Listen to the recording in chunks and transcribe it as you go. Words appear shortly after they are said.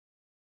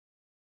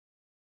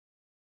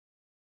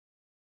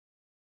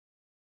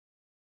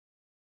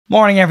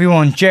Morning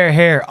everyone, Jer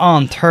here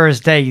on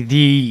Thursday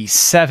the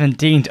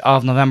 17th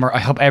of November. I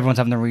hope everyone's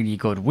having a really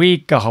good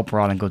week. I hope we're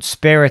all in good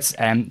spirits.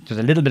 There's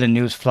a little bit of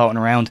news floating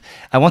around.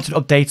 I wanted to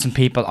update some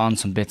people on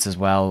some bits as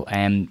well.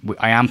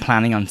 I am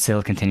planning on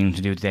still continuing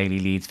to do daily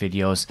Leeds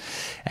videos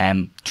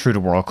through the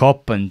World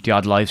Cup and the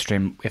odd live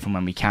stream if and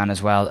when we can,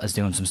 as well as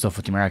doing some stuff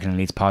with the American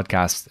Leeds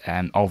podcast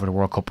over the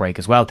World Cup break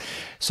as well.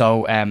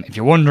 So if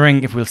you're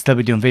wondering if we'll still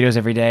be doing videos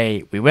every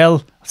day, we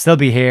will. I'll still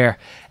be here.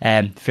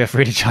 Feel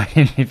free to join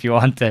in if you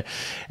want to.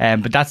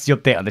 But that's the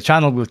update on the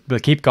channel. We'll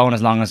keep going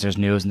as long as there's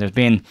news, and there's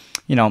been,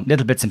 you know,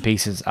 little bits and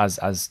pieces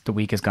as the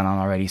week has gone on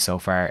already so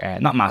far.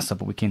 Not massive,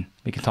 but we can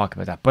talk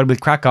about that. But we'll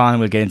crack on and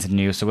we'll get into the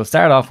news. So we'll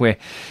start off with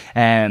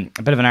a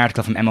bit of an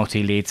article from MOT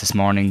Leeds this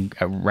morning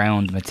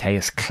around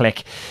Matthias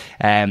Klich.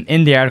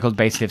 In the article,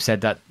 basically have said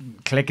that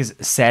Klich is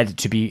said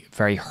to be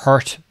very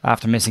hurt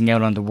after missing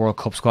out on the World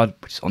Cup squad,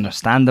 which is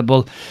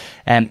understandable,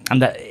 and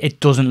that it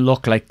doesn't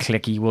look like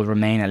Klich will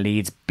remain at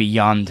Leeds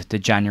beyond the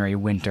January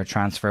winter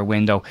transfer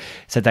window.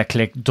 Said that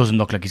Klich doesn't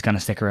look like he's going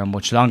to stick around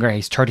much longer.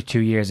 He's 32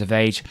 years of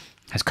age.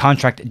 His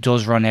contract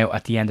does run out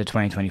at the end of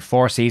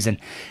 2024 season,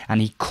 and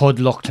he could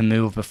look to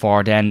move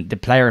before then. The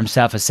player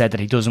himself has said that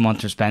he doesn't want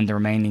to spend the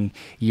remaining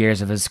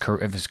years of his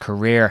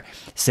career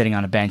sitting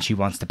on a bench. He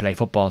wants to play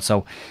football.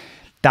 So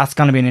that's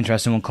going to be an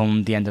interesting one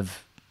come the end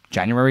of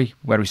January,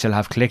 where we still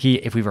have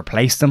Klich if we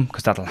replace them,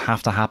 because that'll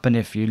have to happen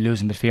if you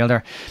lose a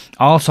midfielder.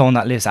 Also on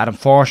that list, Adam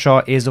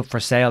Forshaw is up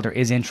for sale. There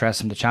is interest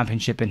from the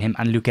Championship in him,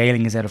 and Luke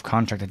Ayling is out of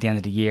contract at the end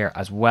of the year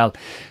as well.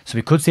 So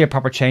we could see a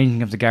proper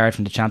changing of the guard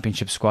from the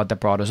Championship squad that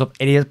brought us up.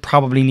 It is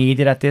probably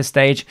needed at this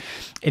stage.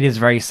 It is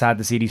very sad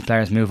to see these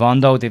players move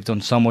on, though. They've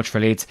done so much for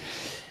Leeds.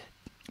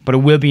 But it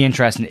will be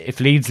interesting. If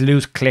Leeds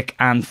lose Klich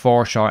and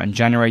Forshaw in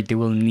January, they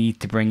will need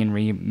to bring in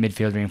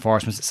midfield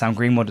reinforcements. Sam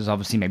Greenwood is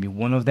obviously maybe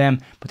one of them,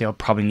 but they'll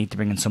probably need to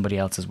bring in somebody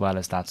else as well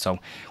as that. So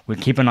we'll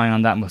keep an eye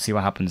on that and we'll see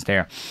what happens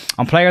there.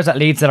 On players at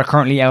Leeds that are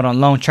currently out on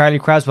loan, Charlie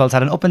Creswell's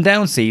had an up and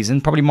down season,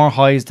 probably more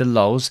highs than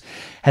lows.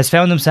 Has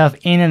found himself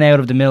in and out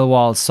of the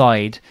Millwall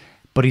side,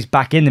 but he's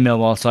back in the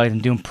Millwall side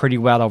and doing pretty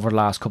well over the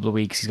last couple of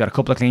weeks. He's got a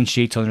couple of clean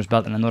sheets under his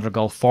belt and another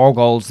goal. 4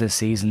 goals this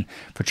season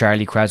for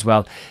Charlie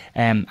Creswell,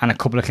 and a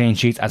couple of clean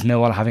sheets as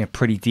Millwall are having a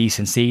pretty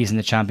decent season in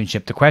the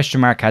Championship. The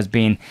question mark has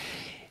been,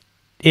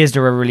 is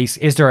there a release?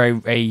 Is there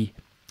a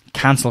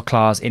cancel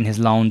clause in his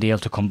loan deal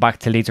to come back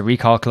to Leeds, a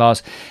recall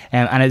clause?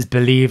 And it's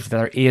believed that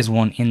there is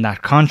one in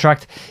that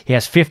contract. He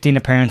has 15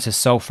 appearances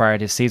so far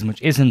this season,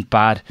 which isn't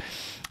bad.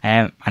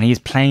 And he's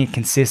playing it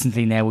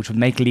consistently now, which would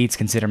make Leeds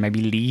consider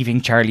maybe leaving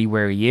Charlie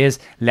where he is,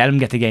 let him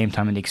get the game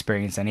time and the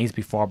experience that he needs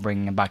before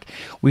bringing him back.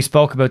 We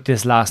spoke about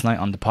this last night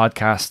on the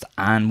podcast,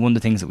 and one of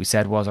the things that we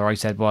said was, or I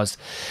said was,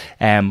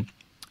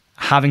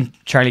 having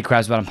Charlie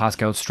Creswell and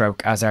Pascal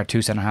Stroke as our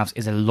two centre-halves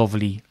is a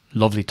lovely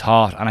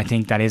thought, and I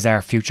think that is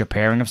our future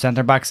pairing of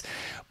centre-backs.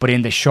 But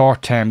in the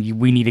short term,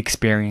 we need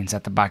experience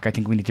at the back. I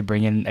think we need to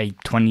bring in a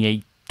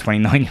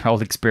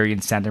 29-year-old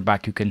experienced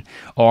centre-back who can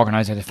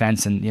organise our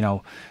defence and, you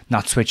know,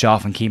 not switch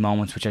off in key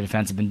moments, which our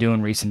defence have been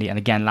doing recently. And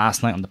again,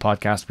 last night on the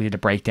podcast, we did a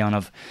breakdown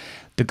of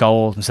the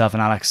goals. Myself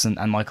and Alex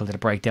and Michael did a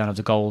breakdown of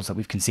the goals that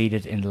we've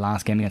conceded in the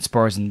last game against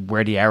Spurs and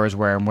where the errors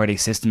were and where the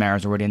system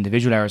errors or where the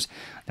individual errors.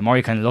 The more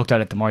you kind of looked at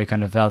it, the more you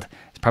kind of felt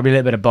it's probably a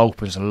little bit of both,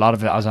 but there's a lot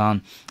of it was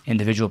on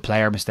individual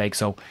player mistakes.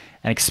 So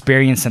an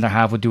experienced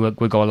centre-half would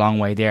go a long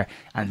way there.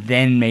 And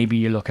then maybe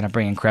you're looking at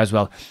bringing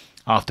Creswell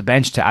off the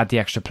bench to add the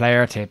extra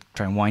player to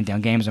try and wind down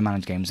games and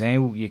manage games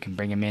out. You can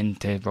bring him in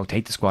to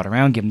rotate the squad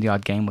around, give him the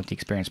odd game with the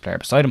experienced player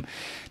beside him.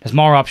 There's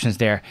more options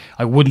there.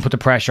 I wouldn't put the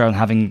pressure on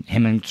having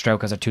him and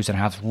Stroke as our two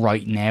centre-halves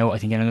right now. I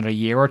think in another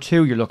year or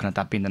two, you're looking at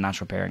that being the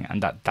natural pairing,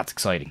 and that's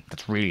exciting.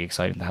 That's really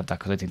exciting to have that,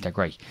 because I think they're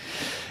great.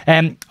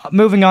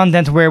 Moving on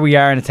then to where we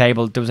are in the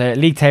table. There was a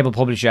league table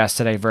published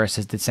yesterday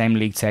versus the same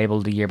league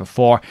table the year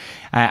before,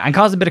 and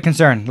caused a bit of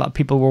concern. A lot of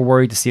people were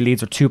worried to see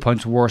Leeds were 2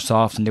 points worse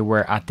off than they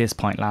were at this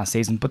point last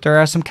season, but there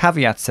are some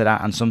caveats to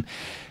that and some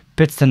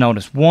bits to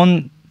notice.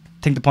 One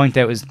thing to point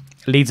out is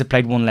Leeds have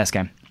played one less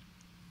game.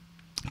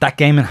 That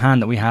game in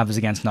hand that we have is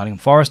against Nottingham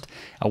Forest.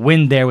 A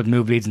win there would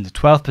move Leeds into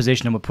 12th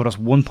position and would put us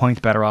 1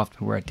 point better off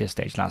than we were at this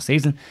stage last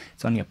season.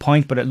 It's only a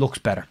point, but it looks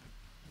better.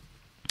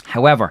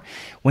 However,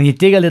 when you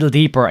dig a little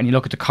deeper and you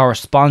look at the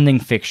corresponding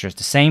fixtures,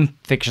 the same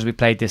fixtures we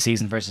played this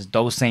season versus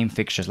those same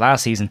fixtures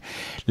last season,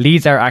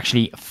 Leeds are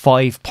actually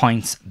 5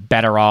 points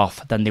better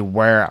off than they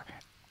were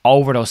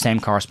over those same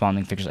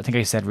corresponding fixtures. I think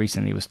I said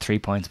recently it was 3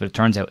 points, but it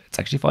turns out it's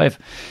actually 5.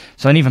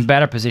 So an even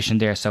better position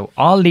there. So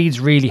all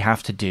Leeds really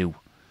have to do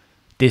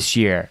this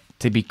year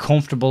to be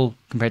comfortable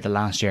compared to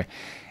last year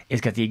is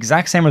get the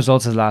exact same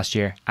results as last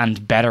year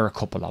and better a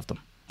couple of them.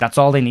 That's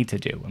all they need to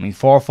do. I mean,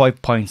 4 or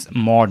 5 points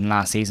more than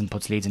last season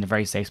puts Leeds in a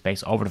very safe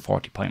space over the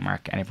 40-point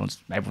mark, and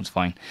everyone's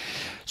fine.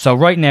 So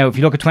right now, if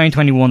you look at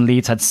 2021,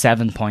 Leeds had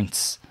 7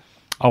 points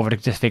over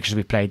the fixtures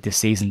we played this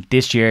season.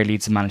 This year,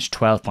 Leeds have managed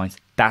 12 points.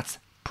 That's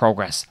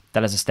progress.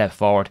 That is a step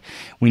forward.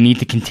 We need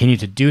to continue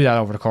to do that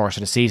over the course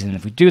of the season. And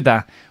if we do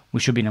that, we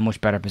should be in a much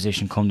better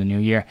position come the new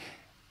year.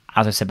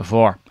 as I said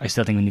before, I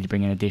still think we need to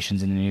bring in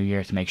additions in the new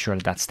year to make sure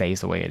that that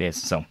stays the way it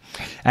is. So,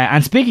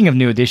 and speaking of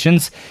new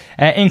additions,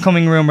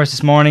 incoming rumours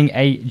this morning,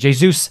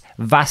 Jesus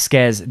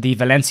Vasquez, the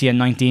Valencia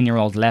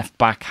 19-year-old left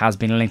back, has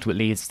been linked with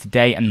Leeds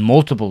today, and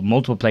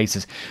multiple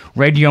places.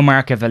 Radio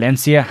Marca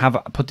Valencia have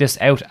put this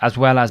out, as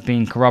well as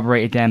being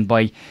corroborated then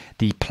by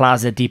the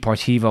Plaza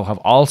Deportivo, have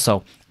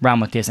also ran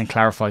with this and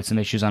clarified some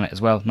issues on it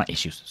as well. Not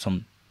issues,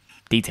 some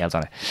details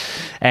on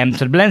it.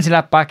 So the Valencia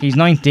left back, he's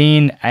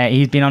 19.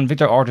 He's been on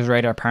Victor Orta's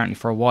radar apparently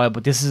for a while,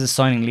 but this is a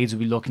signing Leeds will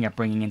be looking at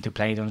bringing into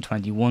play on the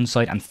 21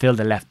 side and fill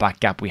the left back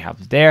gap we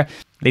have there.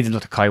 Leeds have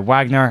looked at Kai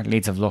Wagner,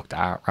 Leeds have looked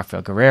at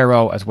Rafael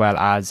Guerrero, as well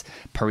as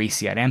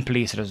Parisi at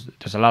Empoli. So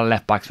there's a lot of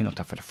left backs being looked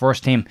at for the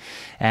first team,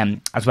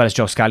 as well as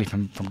Joe Scally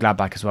from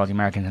Gladbach as well, the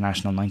American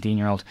international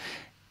 19-year-old.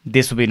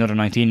 This will be another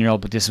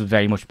 19-year-old, but this will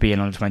very much be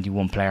another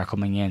 21 player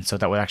coming in, so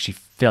that would actually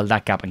fill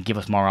that gap and give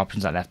us more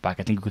options at left back.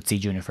 I think we could see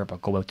Junior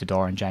Firpo go out the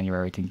door in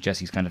January. I think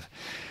Jesse's kind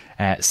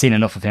of seen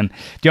enough of him.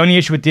 The only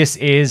issue with this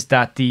is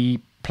that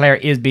the player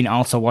is being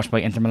also watched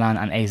by Inter Milan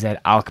and AZ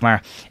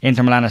Alkmaar.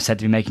 Inter Milan are said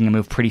to be making a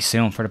move pretty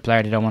soon for the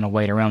player. They don't want to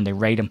wait around. They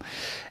rate him.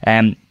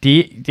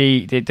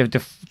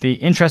 The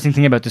interesting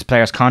thing about this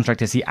player's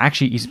contract is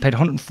he's played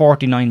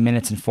 149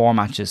 minutes in 4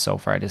 matches so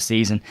far this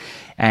season,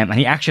 and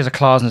he actually has a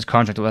clause in his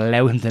contract that will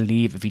allow him to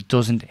leave if he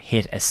doesn't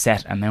hit a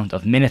set amount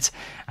of minutes.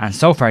 And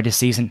so far this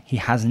season, he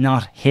has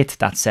not hit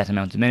that set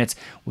amount of minutes,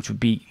 which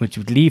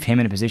would leave him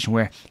in a position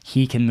where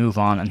he can move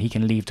on and he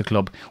can leave the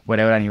club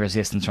without any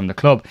resistance from the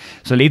club.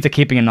 So Leeds are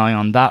keeping an eye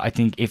on that. I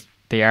think if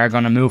they are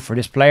going to move for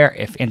this player,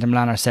 if Inter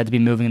Milan are said to be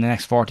moving in the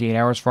next 48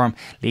 hours for him,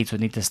 Leeds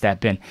would need to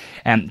step in.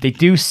 They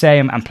do say,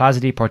 and Plaza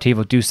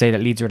Deportivo do say,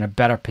 that Leeds are in a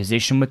better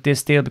position with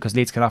this deal because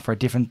Leeds can offer a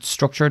different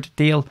structured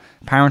deal,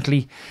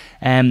 apparently,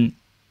 than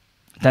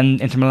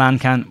Inter Milan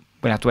can.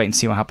 We'll have to wait and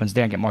see what happens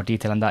there and get more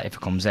detail on that if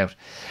it comes out.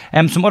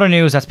 Some other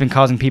news that's been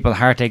causing people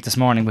heartache this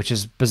morning, which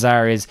is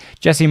bizarre, is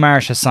Jesse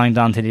Marsh has signed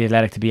on to The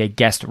Athletic to be a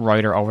guest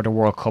writer over the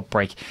World Cup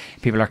break.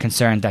 People are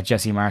concerned that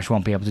Jesse Marsh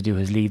won't be able to do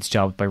his Leeds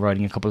job by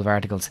writing a couple of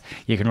articles.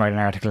 You can write an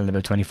article in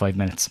about 25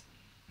 minutes.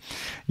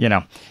 You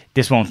know,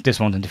 this won't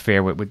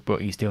interfere with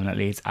what he's doing at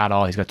Leeds at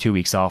all. He's got 2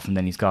 weeks off and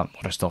then he's got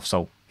other stuff,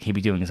 so he'll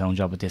be doing his own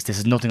job with this. This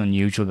is nothing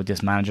unusual with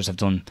this. Managers have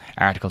done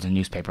articles in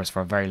newspapers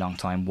for a very long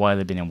time while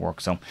they've been in work.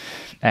 So,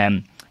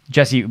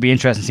 Jesse, it would be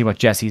interesting to see what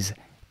Jesse's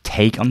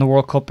take on the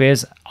World Cup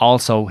is,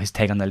 also his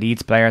take on the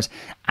Leeds players,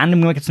 and we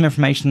might get some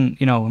information.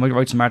 You know, we might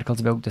write some articles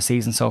about the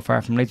season so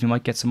far from Leeds. We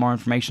might get some more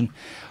information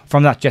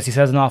from that. Jesse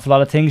says an awful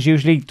lot of things,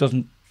 usually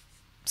doesn't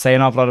say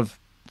an awful lot of,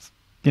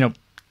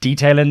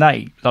 detail in that,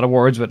 a lot of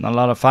words with not a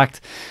lot of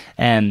fact,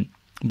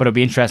 but it'll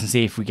be interesting to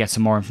see if we get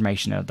some more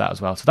information out of that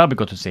as well. So that'll be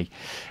good to see.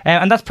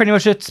 And that's pretty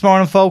much it this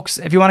morning, folks.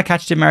 If you want to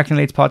catch the American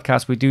Leeds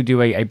podcast, we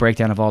do a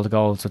breakdown of all the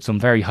goals with some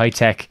very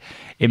high-tech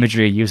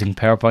imagery using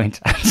PowerPoint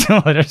and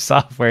some other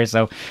software.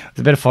 So it was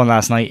a bit of fun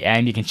last night.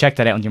 And you can check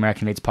that out on the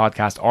American Leeds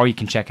podcast, or you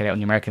can check it out on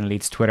the American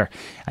Leeds Twitter,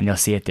 and you'll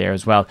see it there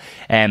as well.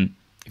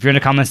 If you're in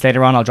the comments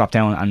later on, I'll drop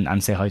down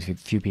and say hi to a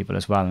few people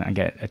as well and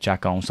get a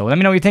chat going. So let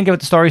me know what you think about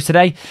the stories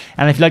today.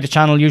 And if you like the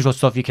channel, usual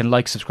stuff, you can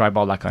like, subscribe,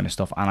 all that kind of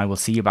stuff. And I will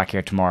see you back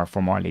here tomorrow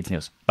for more Leeds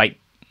news. Bye.